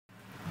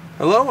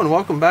Hello and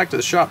welcome back to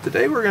the shop.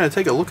 Today we're going to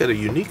take a look at a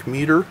unique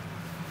meter,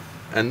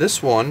 and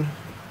this one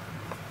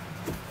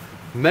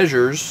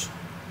measures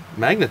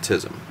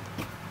magnetism.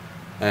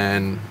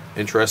 And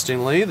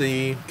interestingly,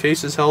 the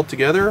case is held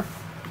together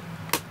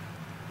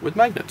with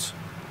magnets.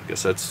 I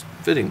guess that's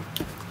fitting.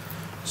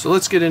 So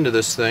let's get into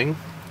this thing.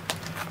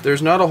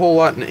 There's not a whole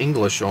lot in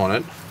English on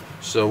it,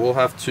 so we'll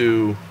have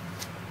to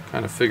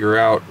kind of figure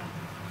out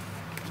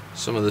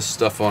some of this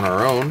stuff on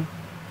our own.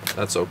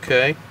 That's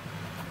okay.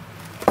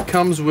 It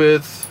comes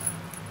with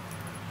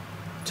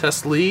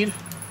test lead.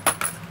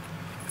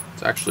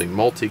 It's actually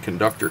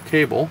multi-conductor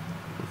cable.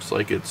 Looks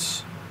like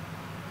it's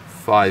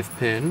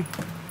 5-pin.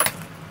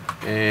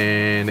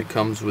 And it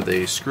comes with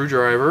a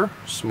screwdriver,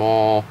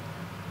 small,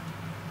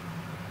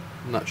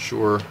 I'm not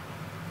sure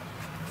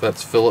if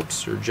that's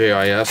Phillips or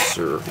JIS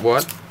or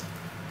what.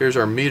 Here's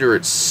our meter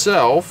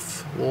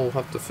itself. We'll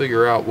have to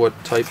figure out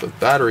what type of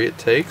battery it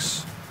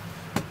takes.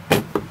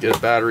 Get a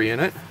battery in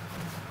it.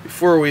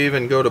 Before we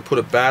even go to put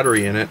a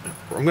battery in it,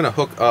 I'm going to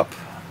hook up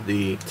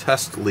the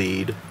test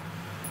lead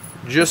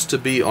just to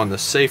be on the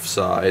safe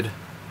side.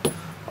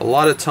 A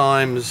lot of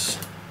times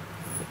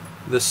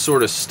this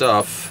sort of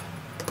stuff,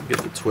 get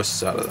the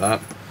twists out of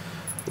that,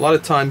 a lot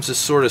of times this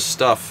sort of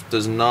stuff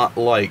does not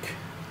like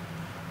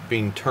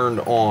being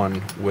turned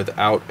on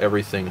without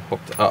everything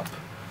hooked up,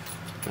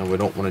 and we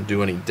don't want to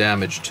do any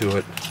damage to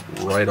it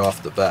right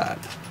off the bat.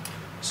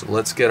 So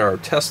let's get our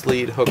test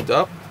lead hooked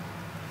up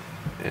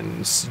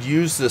and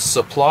use this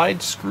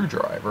supplied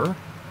screwdriver,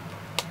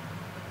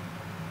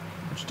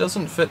 which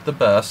doesn't fit the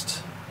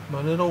best,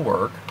 but it'll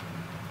work,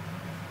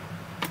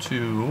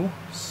 to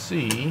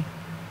see,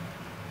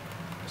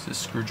 is this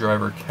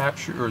screwdriver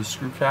captured, or the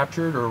screw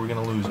captured, or are we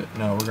going to lose it?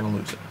 No, we're going to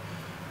lose it.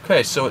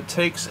 Okay, so it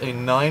takes a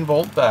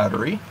 9-volt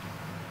battery,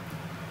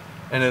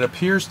 and it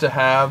appears to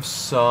have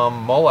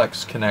some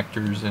Molex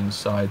connectors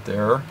inside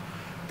there,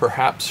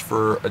 perhaps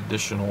for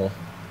additional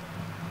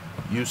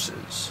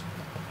uses.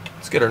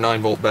 Let's get our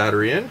 9-volt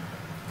battery in.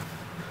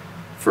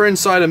 For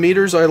inside of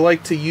meters, I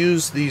like to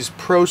use these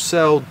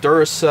ProCell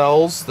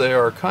Duracells. They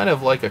are kind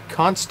of like a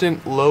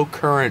constant low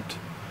current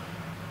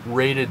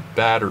rated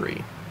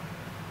battery.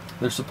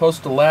 They're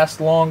supposed to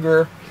last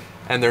longer,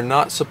 and they're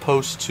not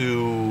supposed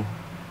to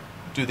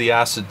do the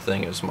acid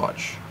thing as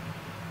much.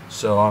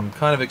 So I'm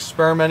kind of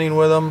experimenting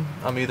with them.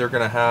 I'm either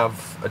going to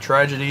have a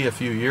tragedy a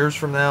few years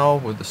from now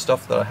with the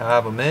stuff that I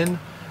have them in,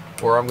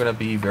 or I'm going to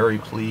be very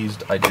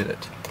pleased I did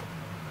it.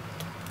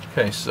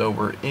 Okay, so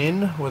we're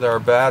in with our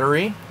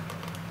battery.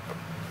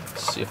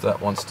 Let's see if that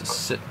wants to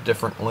sit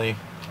differently.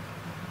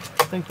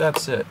 I think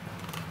that's it.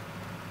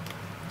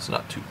 It's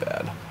not too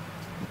bad.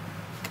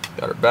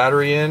 Got our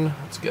battery in.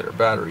 Let's get our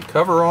battery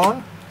cover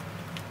on.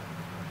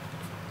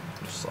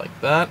 Just like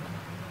that.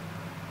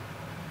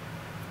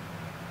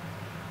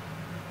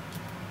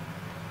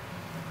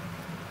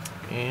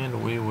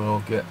 And we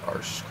will get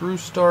our screw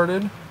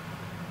started.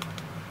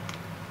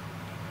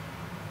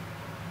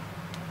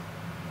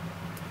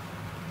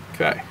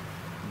 Okay.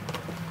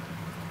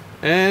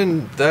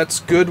 And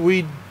that's good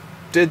we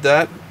did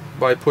that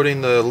by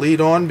putting the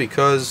lead on,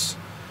 because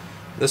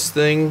this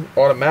thing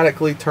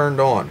automatically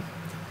turned on.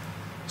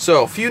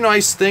 So, a few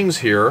nice things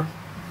here.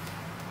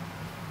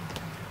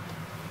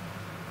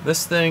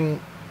 This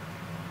thing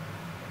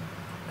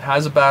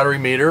has a battery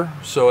meter,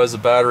 so as the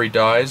battery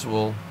dies,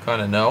 we'll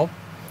kind of know.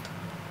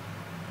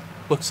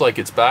 Looks like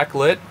it's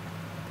backlit.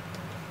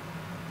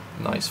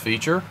 Nice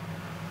feature.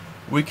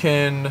 We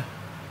can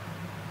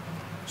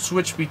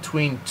switch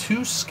between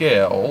two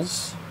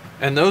scales,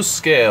 and those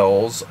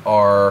scales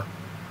are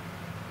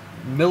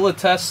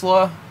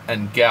millitesla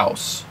and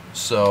Gauss.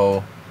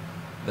 So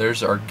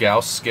there's our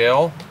Gauss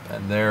scale,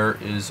 and there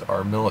is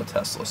our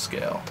millitesla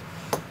scale.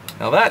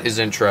 Now that is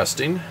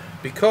interesting,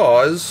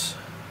 because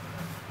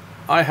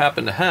I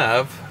happen to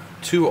have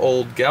two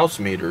old Gauss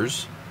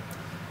meters,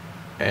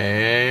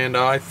 and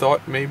I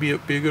thought maybe it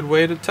would be a good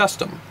way to test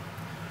them.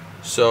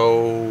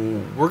 So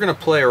we're going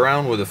to play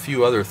around with a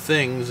few other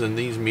things, and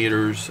these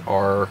meters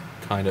are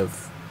kind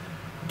of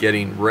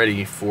getting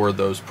ready for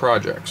those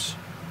projects.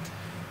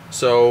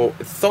 So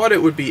I thought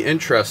it would be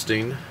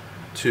interesting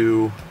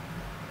to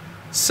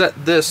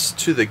set this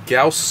to the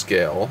Gauss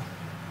scale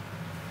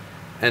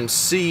and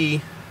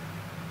see.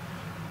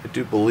 I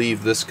do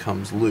believe this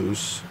comes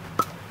loose.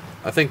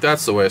 I think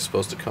that's the way it's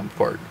supposed to come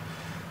apart.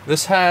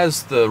 This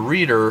has the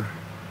reader,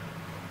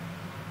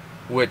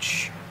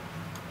 which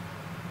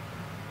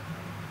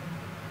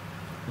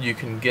you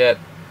can get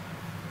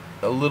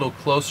a little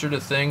closer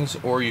to things,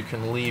 or you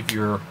can leave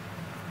your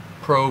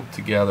probe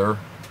together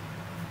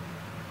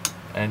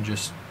and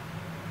just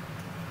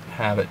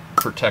have it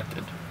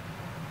protected.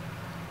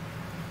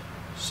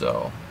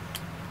 So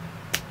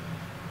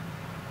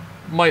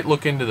might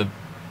look into the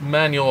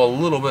manual a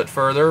little bit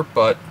further,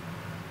 but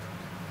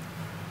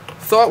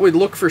thought we'd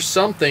look for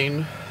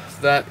something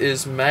that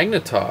is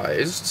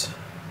magnetized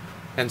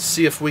and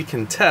see if we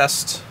can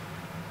test.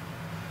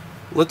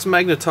 Let's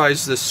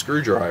magnetize this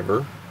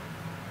screwdriver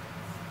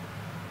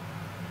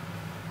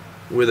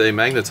with a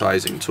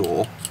magnetizing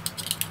tool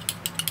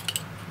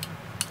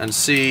and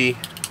see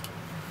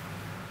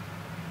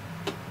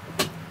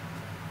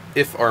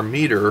if our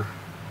meter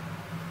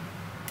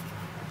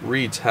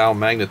reads how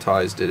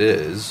magnetized it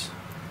is.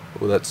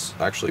 Well, that's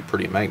actually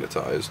pretty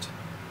magnetized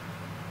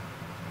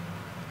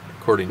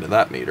according to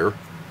that meter.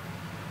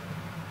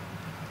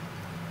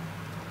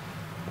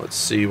 Let's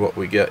see what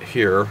we get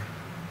here.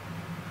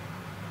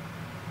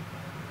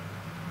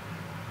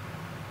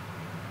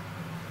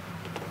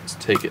 Let's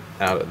take it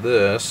out of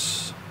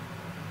this.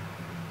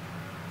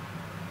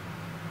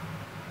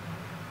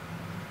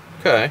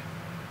 Okay,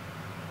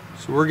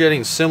 so we're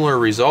getting similar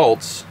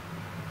results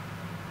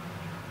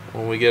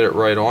when we get it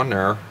right on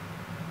there.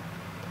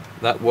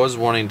 That was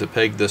wanting to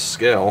peg this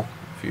scale,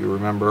 if you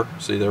remember.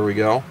 See, there we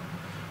go.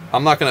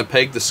 I'm not going to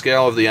peg the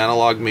scale of the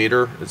analog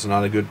meter. It's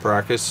not a good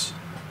practice.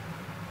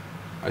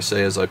 I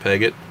say as I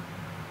peg it.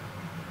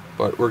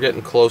 But we're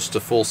getting close to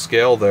full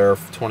scale there,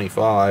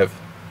 25.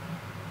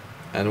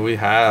 And we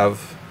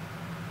have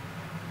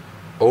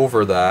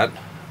over that.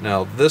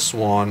 Now this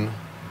one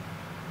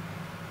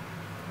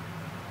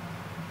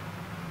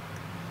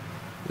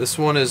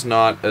is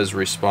not as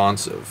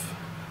responsive.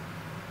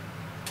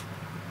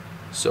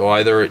 So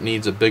either it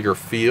needs a bigger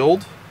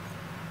field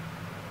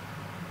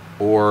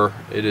or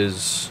it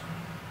is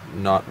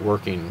not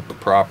working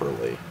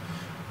properly.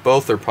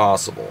 Both are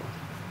possible.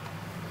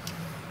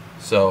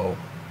 So,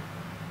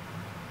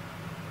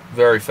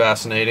 very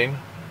fascinating.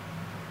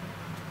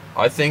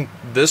 I think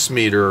this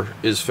meter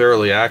is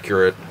fairly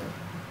accurate.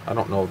 I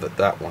don't know that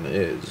that one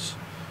is.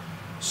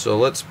 So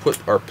let's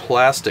put our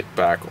plastic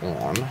back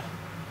on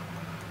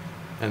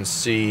and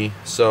see.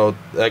 So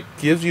that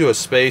gives you a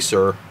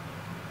spacer.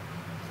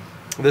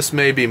 This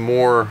may be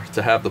more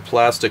to have the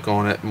plastic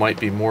on it, might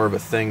be more of a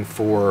thing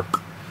for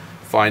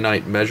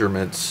finite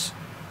measurements,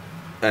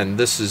 and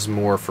this is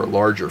more for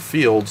larger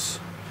fields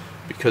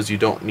because you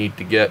don't need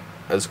to get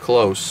as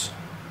close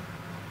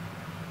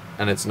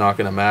and it's not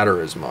going to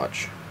matter as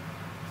much.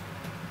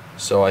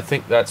 So I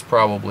think that's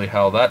probably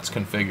how that's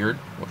configured,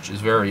 which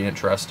is very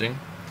interesting.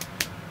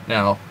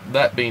 Now,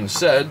 that being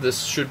said,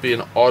 this should be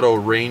an auto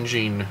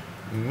ranging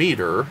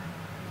meter.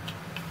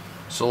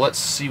 So let's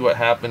see what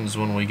happens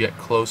when we get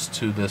close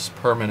to this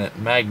permanent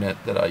magnet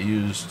that I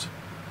used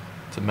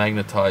to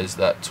magnetize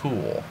that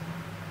tool.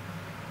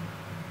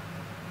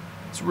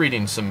 It's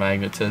reading some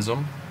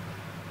magnetism.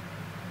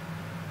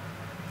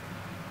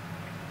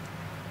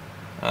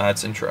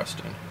 That's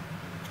interesting.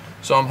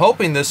 So I'm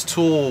hoping this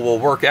tool will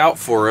work out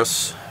for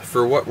us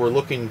for what we're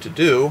looking to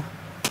do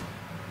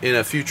in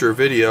a future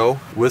video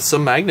with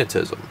some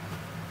magnetism.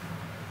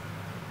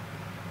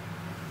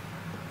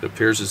 It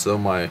appears as though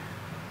my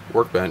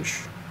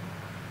workbench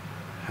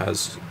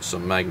has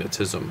some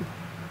magnetism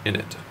in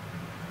it,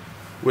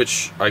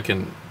 which I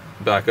can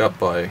back up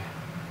by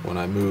when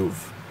I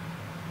move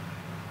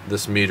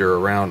this meter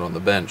around on the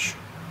bench.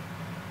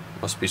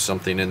 Must be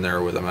something in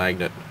there with a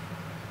magnet,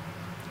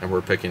 and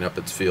we're picking up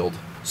its field.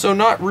 So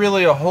not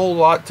really a whole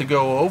lot to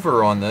go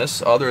over on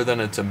this, other than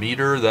it's a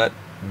meter that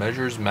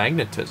measures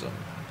magnetism,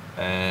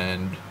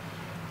 and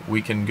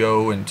we can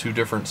go in two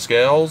different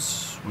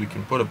scales. We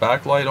can put a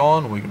backlight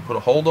on, we can put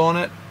a hold on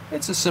it.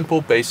 It's a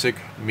simple basic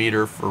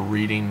meter for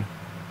reading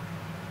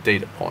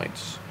data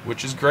points,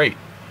 which is great.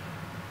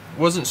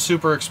 Wasn't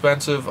super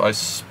expensive. I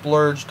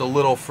splurged a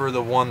little for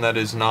the one that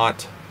is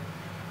not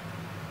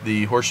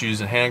the horseshoes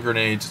and hand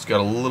grenades. It's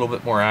got a little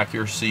bit more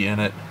accuracy in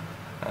it,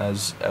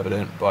 as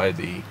evident by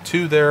the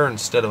 2 there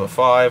instead of a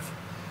 5.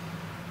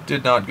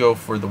 Did not go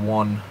for the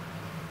 1.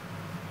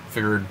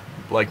 Figured,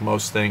 like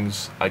most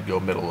things, I'd go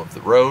middle of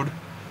the road.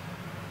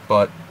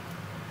 But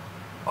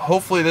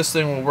hopefully this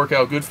thing will work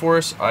out good for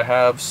us. I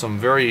have some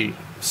very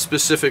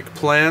specific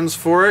plans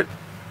for it.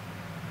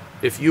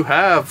 If you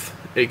have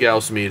a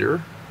Gauss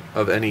meter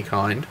of any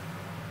kind,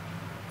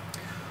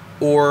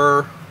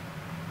 or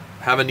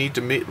have a need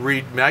to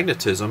read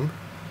magnetism,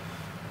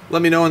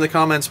 let me know in the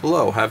comments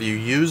below. Have you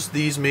used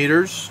these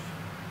meters?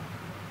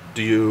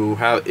 Do you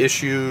have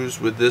issues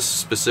with this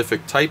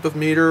specific type of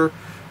meter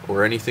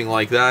or anything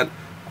like that?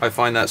 I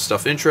find that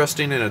stuff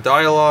interesting in a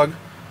dialogue.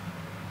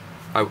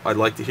 I'd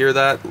like to hear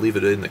that. Leave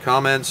it in the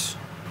comments.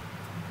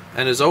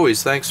 And as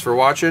always, thanks for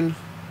watching.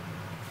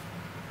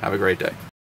 Have a great day.